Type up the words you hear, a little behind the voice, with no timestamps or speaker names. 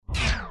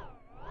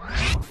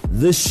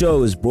This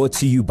show is brought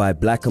to you by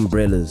Black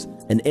Umbrellas,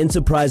 an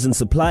enterprise and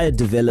supplier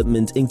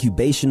development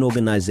incubation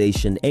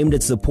organization aimed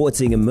at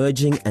supporting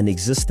emerging and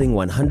existing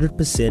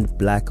 100%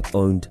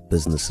 Black-owned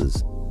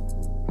businesses.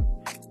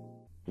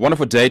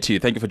 Wonderful day to you.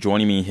 Thank you for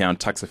joining me here on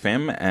Tux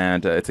FM.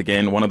 And it's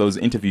again one of those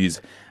interviews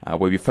where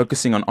we're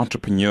focusing on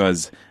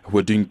entrepreneurs who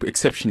are doing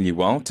exceptionally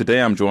well. Today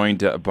I'm joined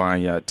by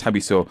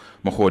Thabiso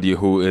Mogodi,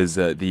 who is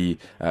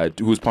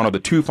who's part of the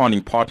two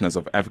founding partners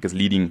of Africa's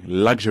leading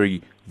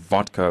luxury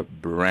vodka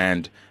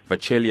brand,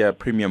 Vachellia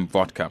Premium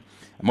Vodka.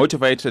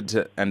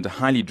 Motivated and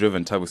highly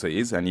driven, Thabiso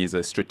is, and he's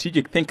a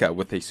strategic thinker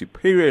with a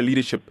superior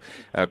leadership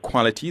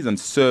qualities and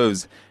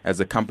serves as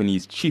the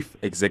company's chief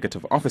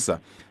executive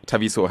officer.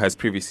 Thabiso has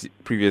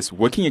previous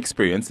working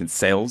experience in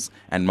sales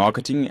and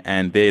marketing,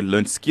 and they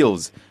learned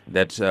skills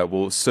that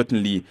will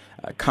certainly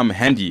come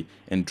handy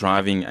in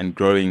driving and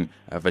growing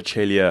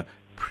Vachellia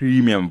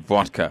Premium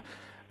Vodka.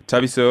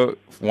 Thabiso,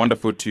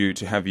 wonderful to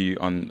have you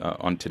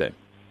on today.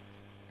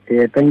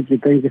 Yeah, thank you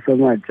so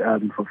much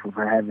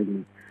for having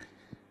me.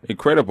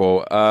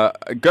 Incredible.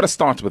 Got to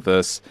start with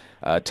this.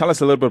 Tell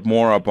us a little bit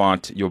more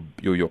about your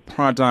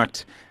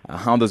product,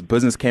 how this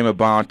business came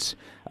about.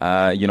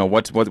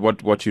 What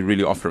you're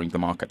really offering the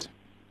market.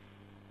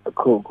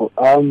 Cool.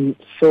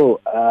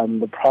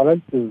 The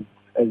product is,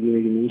 as you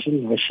already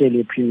mentioned,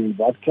 Vachellia Premium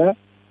Vodka.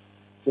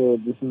 So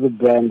this is a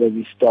brand that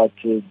we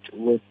started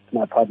with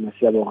my partner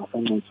Siabo. So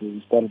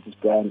we started this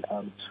brand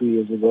 2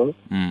 years ago.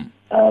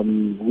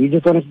 We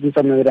just wanted to do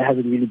something that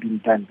hasn't really been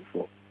done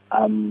before.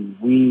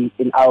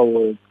 In our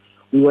words,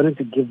 we wanted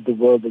to give the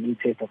world a new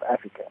taste of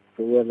Africa.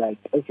 So we're like,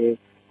 okay,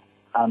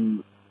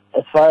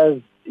 as far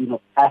as,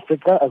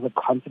 Africa as a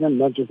continent,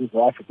 not just in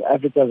South Africa,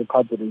 Africa as a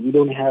continent, we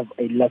don't have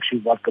a luxury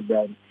vodka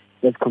brand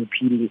that's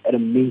competing at a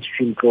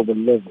mainstream global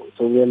level.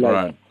 So we're like,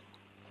 right.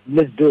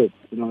 Let's do it.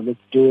 Let's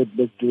do it.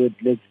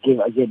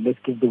 Let's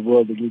give the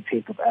world a new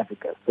taste of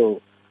Africa.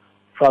 So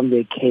from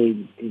there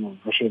came,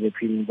 Vachellia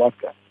Premium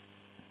Vodka.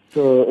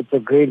 So it's a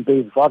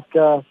grain-based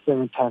vodka,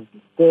 7 times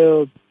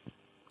distilled,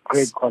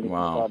 great quality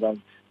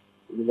product.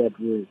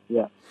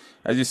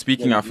 As you're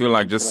speaking, I feel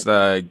like just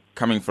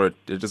coming for it,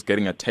 just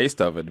getting a taste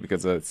of it,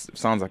 because it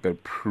sounds like a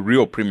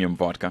real premium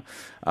vodka.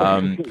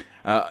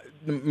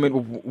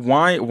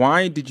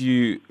 Why did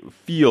you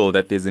feel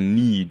that there's a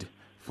need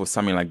for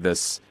something like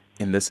this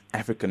in this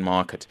African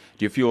market?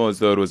 Do you feel as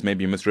though it was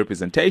maybe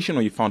misrepresentation,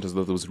 or you found as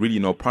though there was really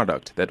no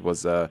product that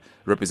was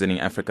representing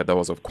Africa that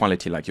was of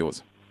quality like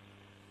yours?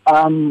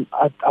 I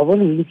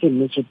wouldn't really say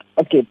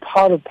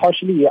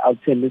partially, I would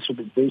say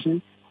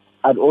misrepresentation.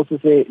 I'd also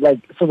say,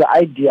 so the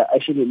idea,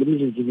 actually, let me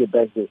just give you a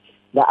backstory.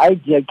 The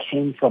idea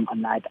came from a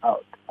night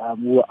out.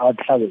 We were out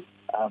clubbing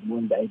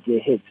when the idea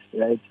hit,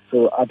 right?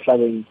 So out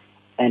clubbing,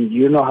 and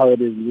you know how it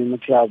is. You're in the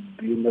club,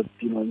 in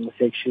the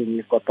section,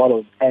 you've got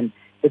bottles, and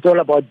it's all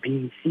about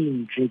being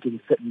seen drinking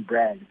certain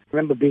brands. I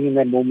remember being in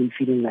that moment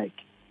feeling like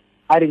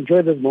I'd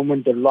enjoy this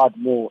moment a lot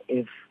more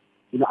if,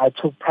 I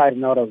took pride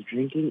in what I was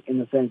drinking, in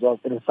the sense of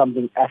it was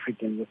something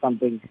African, it was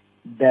something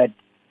that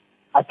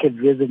I could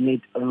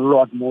resonate a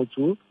lot more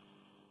to.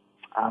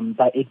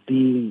 By it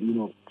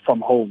being,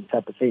 from home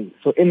type of thing.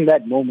 So in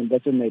that moment,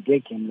 that's when the idea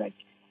came. Like,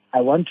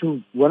 I want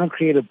to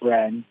create a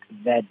brand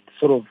that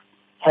sort of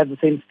has the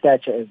same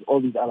stature as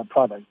all these other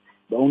products.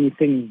 The only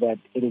thing is that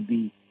it'll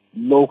be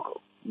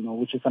local,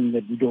 which is something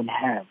that we don't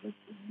have.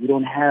 We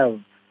don't have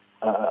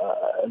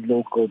a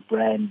local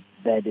brand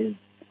that is,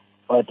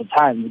 or at the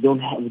time, we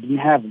didn't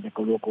have like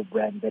a local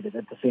brand that is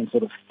at the same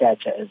sort of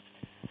stature as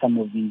some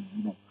of these,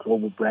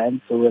 global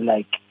brands. So we're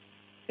like,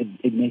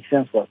 it makes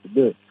sense for us to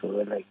do it. So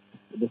we're like,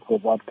 let's go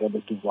vodka,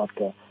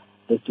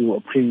 let's do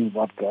a premium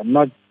vodka.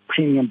 Not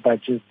premium by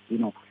just,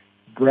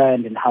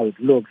 brand and how it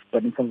looks,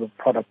 but in terms of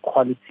product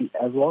quality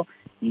as well.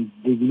 We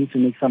need to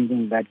make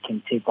something that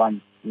can take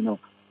on, the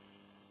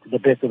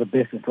best of the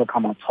best and still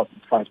come on top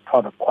as far as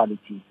product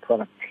quality,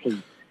 product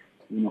taste,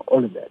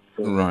 all of that.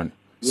 So, right.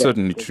 Yeah,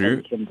 certainly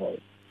true.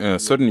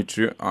 Certainly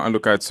true.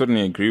 Look, I'd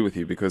certainly agree with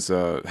you, because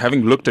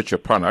having looked at your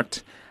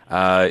product,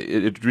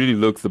 it really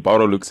the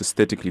bottle looks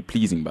aesthetically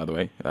pleasing, by the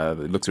way.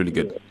 It looks really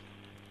good. Yeah.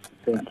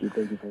 Thank you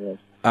for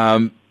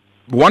that.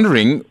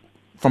 Wondering,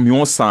 from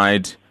your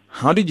side,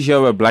 how did you hear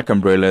about Black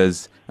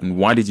Umbrellas, and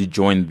why did you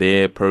join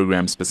their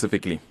program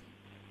specifically?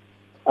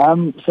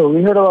 So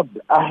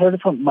I heard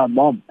it from my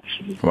mom,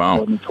 actually.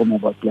 Wow. When she told me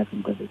about Black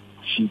Umbrellas.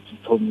 She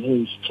told me, hey,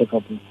 you should check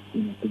out this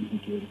thing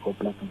called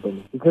Black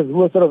Umbrellas. Because we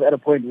were sort of at a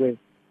point where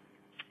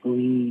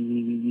we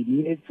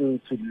needed to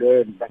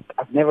learn. Like,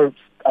 I've never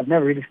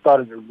really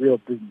started a real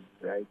business,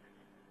 right?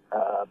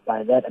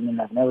 By that, I mean,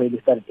 I've never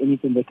really started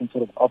anything that can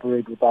sort of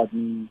operate without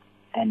me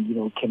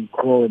and, can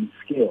grow and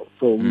scale.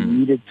 So we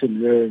needed to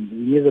learn. We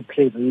needed a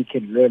place where we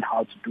can learn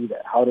how to do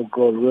that, how to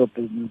grow a real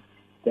business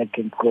that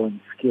can grow and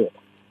scale,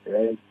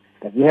 right?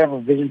 Like, we have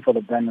a vision for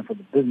the brand and for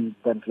the business,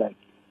 but it's like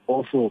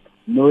also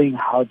knowing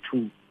how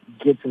to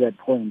get to that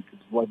point is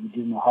what we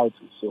didn't know how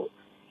to. So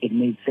it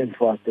made sense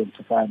for us then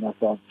to find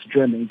ourselves, to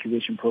join the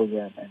incubation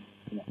program and,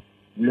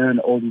 learn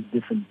all these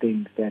different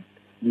things that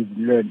we've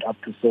learned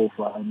up to so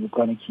far, and we're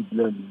going to keep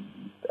learning.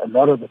 A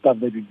lot of the stuff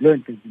that we've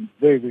learned has been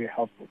very, very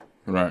helpful.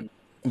 Right.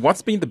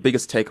 What's been the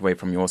biggest takeaway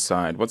from your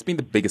side? What's been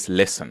the biggest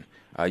lesson?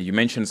 You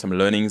mentioned some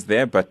learnings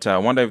there, but I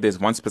wonder if there's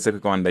one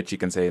specific one that you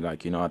can say,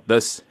 like,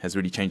 this has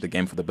really changed the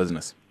game for the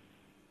business.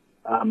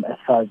 As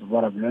far as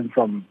what I've learned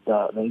from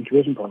the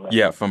incubation program.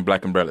 Yeah, from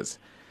Black Umbrellas.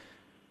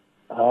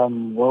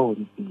 What would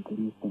it be? Let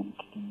me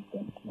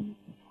think.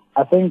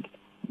 I think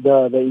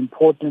the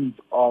importance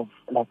of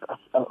like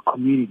a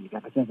community,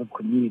 like a sense of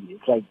community.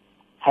 It's like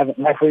having,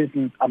 like for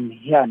instance, I'm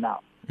here now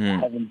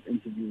having this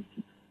interview.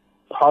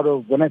 Part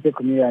of, when I say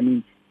community, I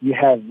mean you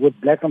have, with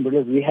Black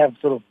Umbrellas, we have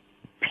sort of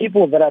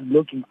people that are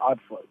looking out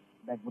for us,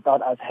 like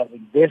without us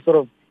having, they're sort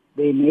of,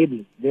 they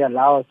enable us, they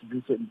allow us to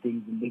do certain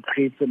things, and they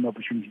create certain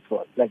opportunities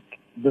for us, like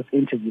this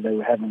interview that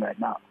we're having right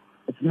now.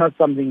 It's not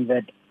something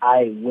that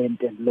I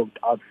went and looked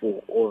out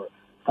for, or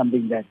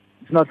something that,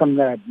 it's not something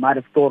that I might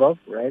have thought of,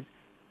 right?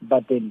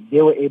 But then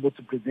they were able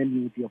to present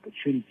me with the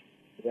opportunity,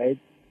 right?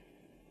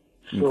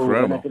 Incredible.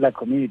 So when I say like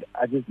community,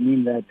 I just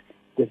mean that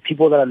there's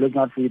people that are looking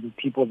out for you, there's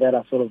people that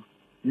are sort of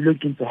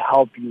looking to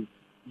help you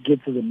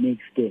get to the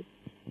next step.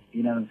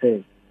 You know what I'm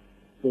saying?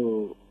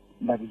 So,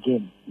 like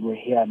again, we're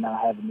here now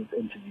having this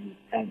interview,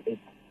 and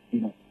it's,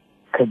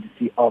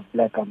 courtesy of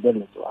Black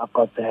Umbrellas. So I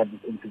got to have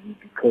this interview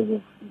because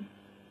of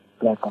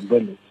Black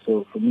Umbrellas.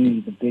 So for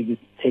me, the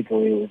biggest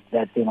takeaway was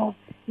that thing of,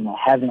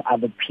 having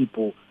other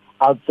people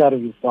outside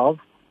of yourself,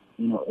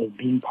 as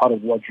being part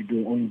of what you're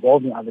doing, or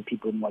involving other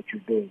people in what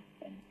you're doing.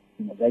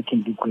 And, that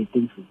can do great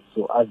things for you.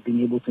 So us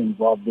being able to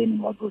involve them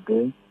in what we're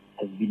doing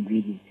has been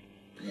really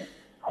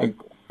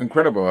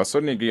incredible. I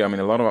certainly agree. I mean,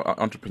 a lot of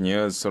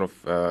entrepreneurs sort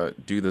of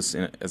do this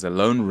as a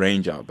lone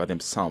ranger by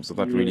themselves,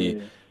 without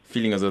really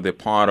feeling as though they're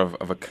part of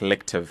a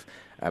collective,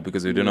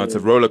 because we do know it's a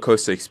roller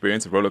coaster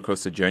experience, a roller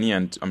coaster journey,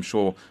 and I'm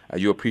sure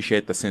you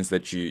appreciate the sense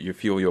that you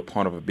feel you're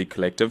part of a big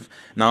collective.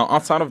 Now,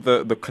 outside of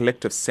the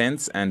collective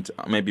sense, and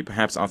maybe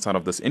perhaps outside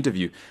of this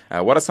interview,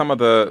 what are some of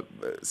the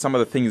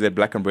things that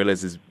Black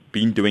Umbrellas has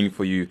been doing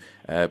for you,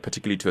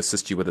 particularly to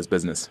assist you with this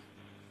business?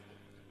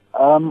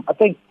 I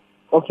think,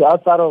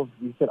 outside of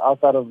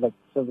like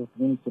service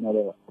community and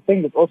whatever, I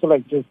think it's also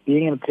like just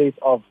being in a place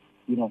of,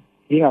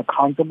 being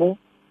accountable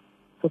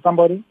to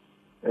somebody,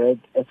 right?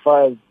 As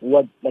far as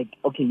what, like,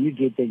 you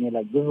get there and you're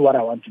like, this is what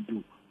I want to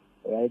do,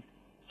 right?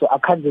 So I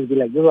can't just be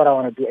like, this is what I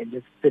want to do and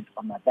just sit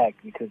on my back,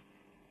 because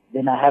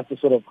then I have to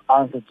sort of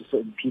answer to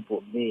certain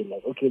people. They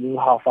like, this is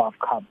how far I've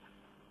come.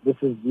 This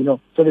is,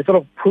 so they sort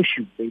of push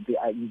you.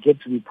 You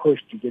get to be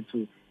pushed. You get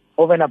to,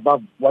 over and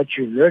above what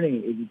you're learning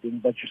and everything,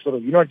 but you're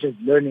not just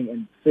learning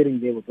and sitting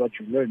there with what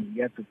you're learning.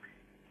 You have to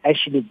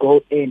actually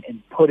go in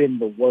and put in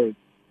the work.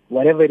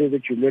 Whatever it is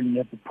that you're learning, you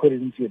have to put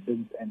it into your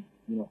business and,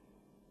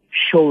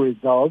 show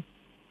results,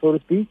 so to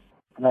speak.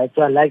 Right?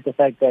 So I like the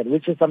fact that,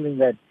 which is something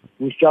that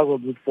we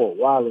struggled with for a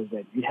while, is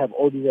that you have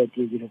all these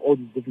ideas, you have all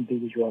these different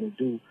things that you want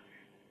to do,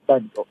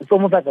 but it's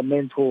almost like a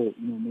mentee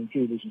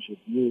relationship.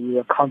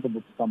 You're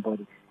accountable to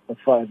somebody as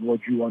far as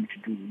what you want to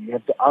do. You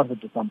have to answer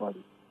to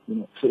somebody.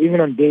 So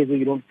even on days where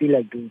you don't feel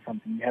like doing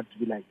something, you have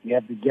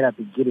to get up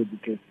and get it,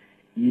 because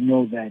you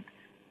know that,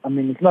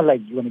 it's not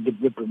like you're going to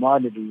get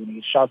reprimanded or you're going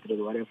to get shouted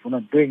or whatever for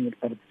not doing it,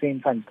 but at the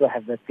same time, you still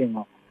have that thing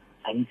of,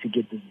 I need to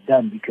get this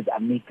done because I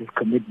make this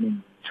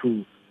commitment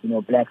to,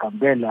 Black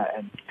Umbrella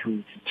and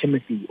to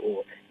Timothy,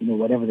 or,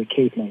 whatever the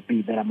case might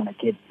be, that I'm going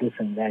to get this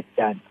and that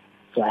done.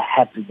 So I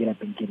have to get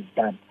up and get it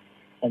done.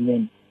 And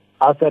then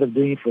outside of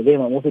doing it for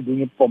them, I'm also doing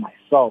it for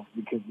myself,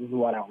 because this is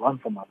what I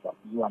want for myself.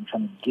 This is what I'm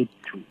trying to get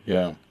to.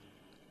 Yeah.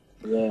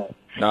 Yeah.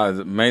 No, it's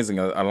amazing.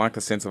 I like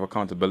the sense of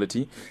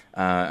accountability,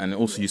 and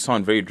also you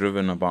sound very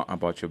driven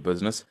about your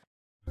business.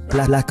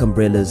 Black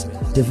Umbrellas,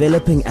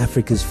 developing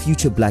Africa's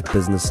future black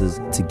businesses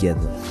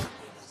together.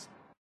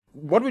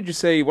 What would you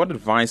say, what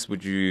advice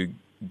would you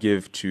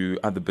give to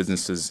other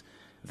businesses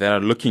that are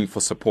looking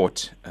for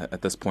support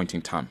at this point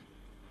in time?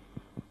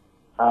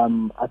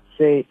 I'd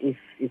say if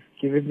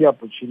given the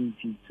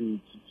opportunity to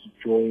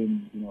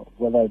join,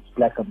 whether it's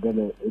Black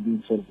Umbrella or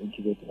any sort of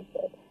incubator like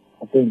that,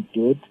 I think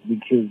do it,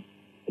 because,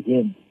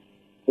 again,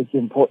 it's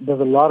important.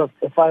 There's a lot of,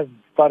 if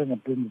I'm starting a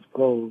business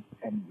goals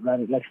and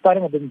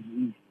starting a business is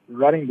easy,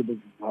 running the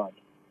business is hard,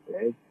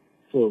 right?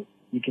 So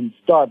you can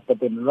start, but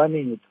then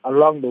running it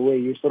along the way,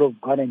 you're sort of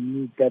going to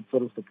need that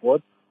sort of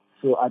support.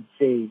 So I'd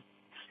say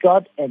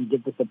start and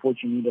get the support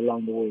you need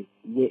along the way.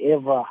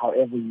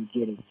 However you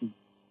get it, just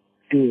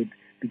do it,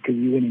 because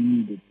you're going to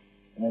need it.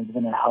 And it's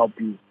going to help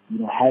you.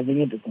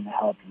 Having it is going to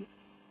help you.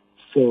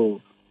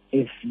 So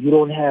if you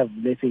don't have,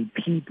 let's say,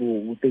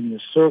 people within your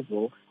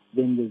circle,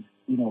 then there's,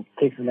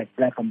 places like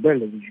Black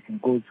Umbrella that you can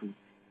go to,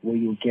 where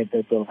you'll get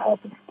that sort of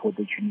help and support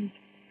that you need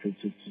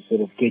to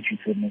sort of get you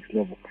to the next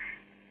level.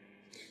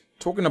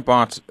 Talking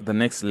about the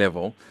next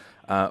level,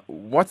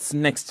 what's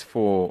next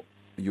for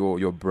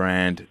your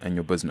brand and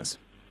your business?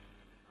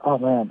 Oh,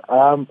 man.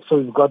 So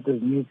we've got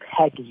this new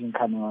packaging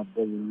coming out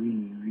that we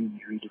really,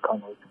 really, really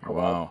can't wait to come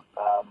out.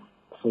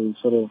 So we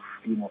sort of,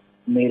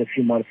 made a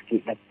few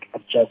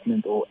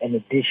adjustments or an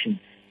addition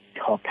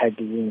to our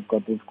packaging. We've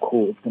got this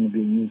cool, it's going to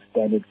be a new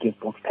standard gift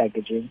box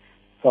packaging.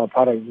 So our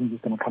product isn't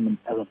just going to come in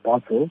as a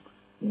bottle,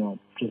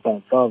 just by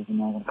itself. It's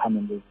going to come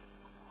in this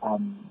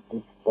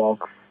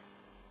box,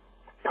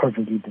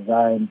 perfectly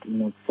designed,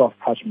 soft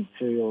touch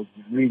materials,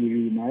 really,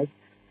 really nice.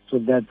 So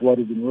that's what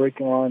we've been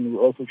working on.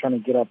 We're also trying to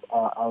get up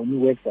our new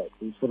website.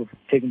 We've sort of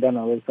taken down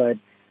our website.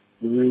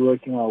 We're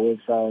reworking our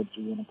website.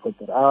 We're going to put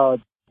that out.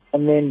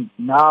 And then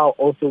now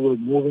also we're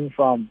moving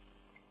from,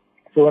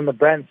 so when the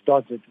brand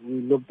started,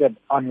 we looked at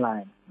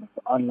online, the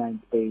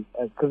online space,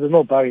 because there's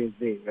no barriers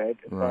there, right?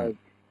 As far as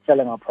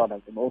selling our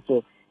product. And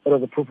also it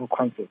was a proof of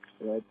concept,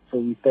 right? So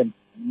we spent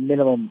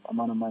minimum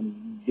amount of money.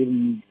 We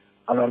didn't need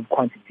a lot of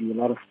quantity, a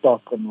lot of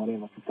stock and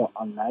whatever to sell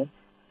online.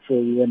 So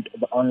we went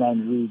the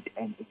online route,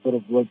 and it sort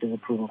of worked as a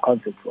proof of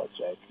concept for us,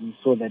 right? We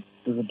saw that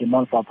there's a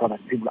demand for our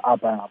product. People are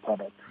buying our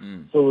product.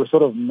 So we're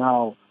sort of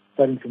now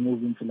starting to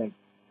move into like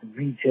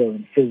retail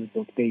and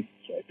physical spaces,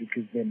 right?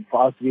 Because then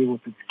for us to be able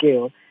to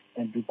scale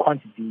and do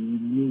quantity, we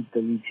need the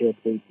retail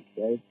spaces,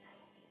 right?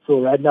 So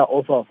right now,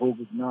 also our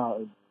focus now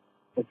is,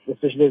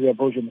 especially as we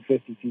approach in the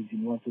festive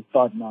season, we want to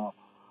start now,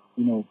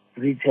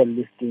 retail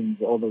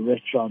listings, all the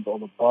restaurants, all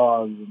the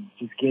bars, and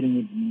just getting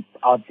it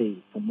out there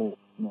some more,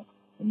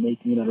 and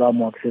making it a lot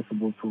more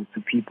accessible to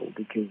people,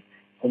 because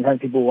sometimes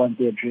people want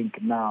their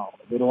drink now.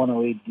 They don't want to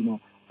wait,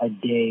 a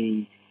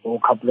day or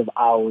a couple of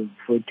hours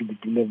for it to be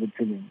delivered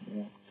to them.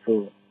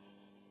 So,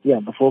 yeah,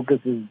 the focus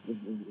is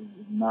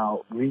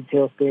now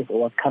retail space,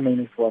 or what's coming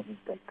next for us is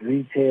like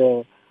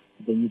retail,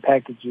 the new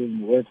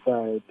packaging, the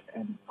website,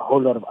 and a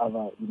whole lot of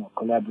other,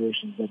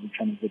 collaborations that we're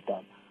trying to get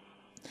done.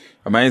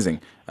 Amazing.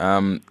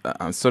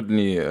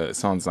 Certainly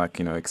sounds like,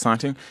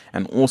 exciting.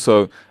 And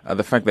also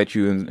the fact that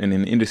you're in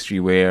an industry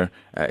where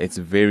it's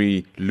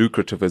very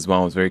lucrative as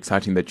well. It's very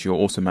exciting that you're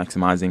also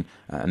maximizing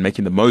and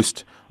making the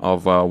most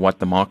of what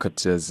the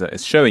market is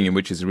showing you,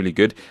 which is really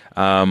good.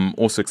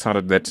 Also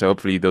excited that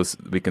hopefully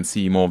we can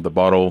see more of the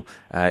bottle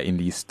in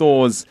these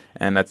stores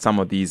and at some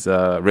of these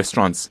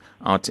restaurants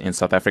out in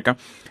South Africa.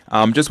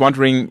 Just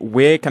wondering,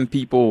 where can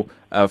people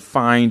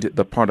find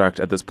the product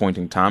at this point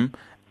in time?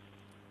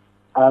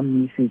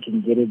 You can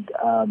get it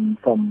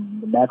from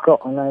the Macro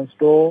online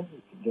store.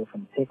 You can get it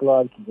from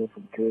Takealot. You can get it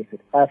from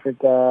Curated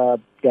Africa,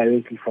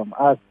 directly from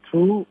us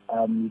too.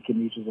 You can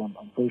reach us on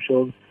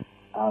socials.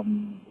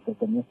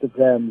 It's on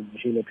Instagram,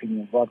 Vachellia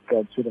Premium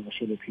Vodka, Twitter,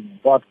 Vachellia Premium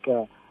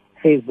Vodka,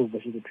 Facebook,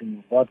 Vachellia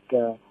Premium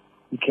Vodka.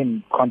 You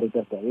can contact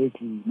us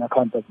directly. My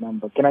contact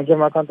number. Can I give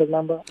my contact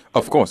number?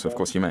 Of course,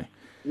 you may.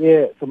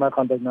 Yeah, so my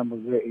contact number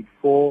is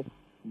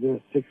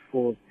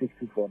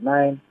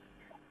 084-064-6249.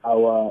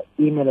 Our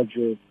email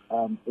address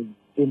is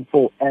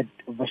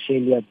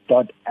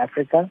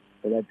info@vachellia.africa.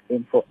 So that's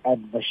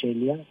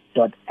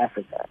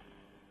info@vachellia.africa.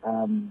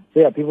 So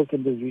yeah, people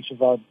can just reach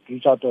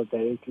out to us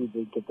directly.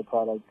 They get the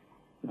product.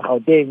 In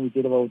Gauteng, we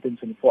deliver within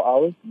 24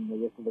 hours. In the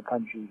rest of the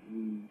country,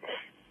 we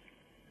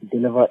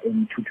deliver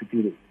in 2 to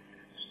 3 days.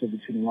 So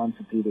between 1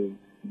 to 3 days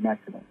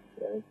maximum.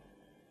 Right?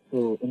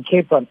 So in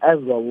Cape Town as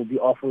well, we'll be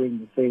offering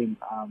the same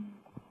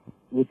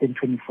within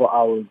 24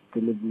 hours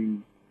delivery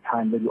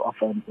time that we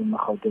offer in the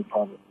Gauteng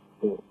province.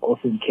 So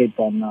also in Cape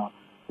Town now,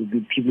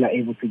 people are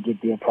able to get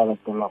their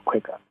product a lot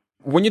quicker.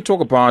 When you talk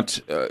about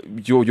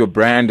your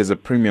brand as a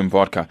premium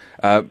vodka,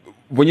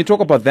 when you talk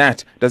about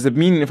that, does it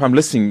mean, if I'm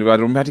listening, do I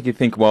automatically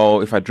think,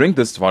 well, if I drink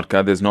this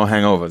vodka, there's no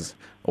hangovers?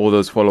 All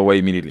those fall away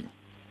immediately?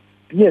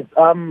 Yes.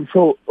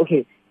 So,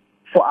 okay.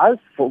 For us,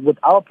 with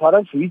our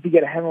products, for you to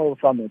get a hangover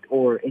from it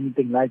or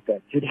anything like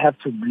that, you'd have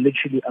to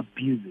literally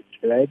abuse it,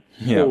 right?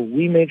 Yeah. So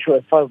we make sure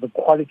as far as the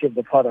quality of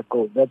the product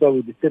goes, that's why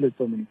we distill it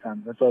so many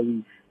times. That's why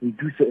we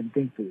do certain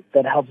things to it.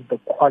 That helps with the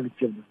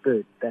quality of the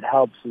spirit. That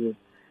helps with,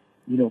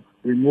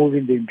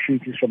 removing the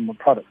impurities from the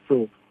product.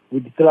 So we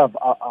distill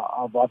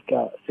our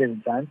vodka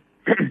 7 times,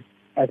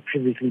 as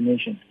previously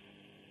mentioned,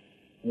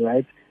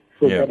 right?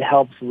 So that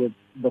helps with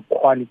the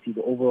quality,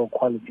 the overall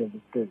quality of the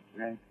spirit,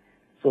 right?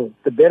 So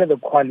the better the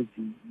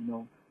quality,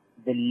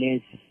 the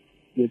less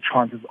your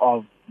chances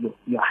of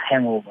your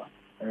hangover,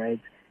 all right?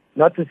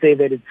 Not to say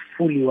that it's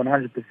fully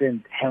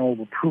 100%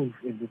 hangover proof,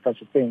 if there's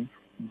such a thing,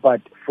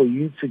 but for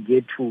you to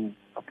get to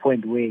a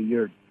point where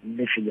you're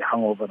literally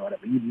hungover or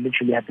whatever, you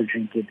literally have to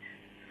drink it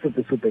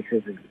super, super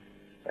excessively.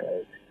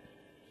 Right?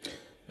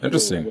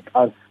 Interesting. So with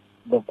us,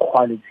 the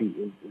quality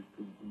is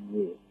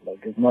real.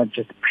 Like, it's not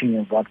just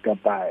premium vodka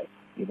by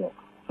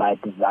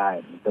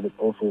design, but it's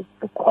also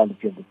the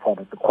quality of the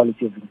product, the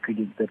quality of the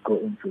ingredients that go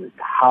into it,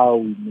 how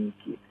we make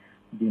it,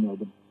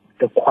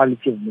 the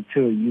quality of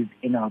material used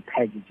in our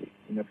packaging,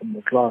 from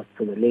the glass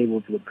to the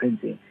label to the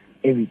printing,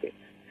 everything.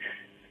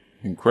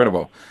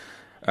 Incredible.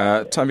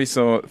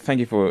 Thabiso, thank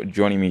you for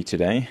joining me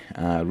today.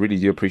 Really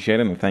do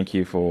appreciate it, and thank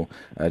you for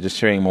just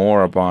sharing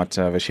more about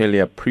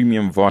Vachellia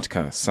Premium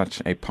Vodka,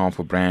 such a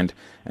powerful brand,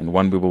 and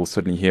one we will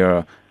certainly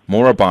hear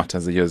more about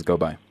as the years go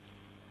by.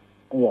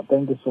 Yeah,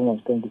 thank you so much.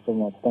 Thank you so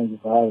much. Thank you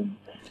for having me.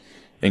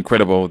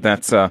 Incredible.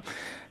 That's, of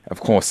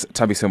course,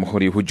 Thabiso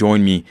Mogodi, who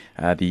joined me,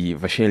 the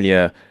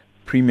Vachellia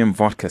Premium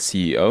Vodka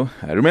CEO.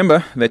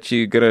 Remember that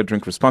you got to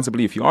drink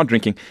responsibly if you are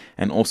drinking,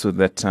 and also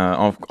that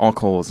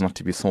alcohol is not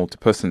to be sold to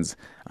persons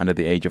under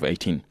the age of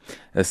 18.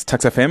 It's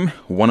Tax FM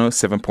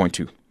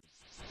 107.2.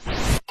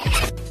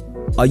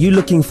 Are you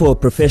looking for a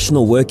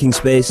professional working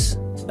space?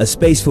 A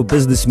space for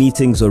business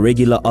meetings or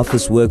regular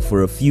office work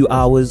for a few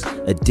hours,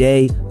 a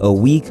day, a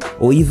week,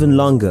 or even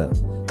longer?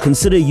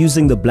 Consider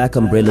using the Black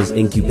Umbrellas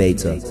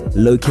Incubator,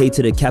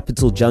 located at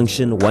Capital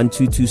Junction,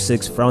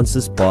 1226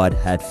 Francis Bard,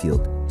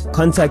 Hatfield.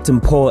 Contact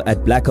Mpho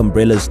at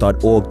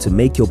blackumbrellas.org to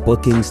make your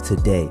bookings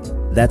today.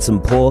 That's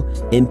Mpho,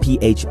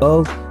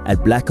 MPHO, at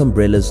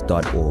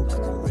blackumbrellas.org.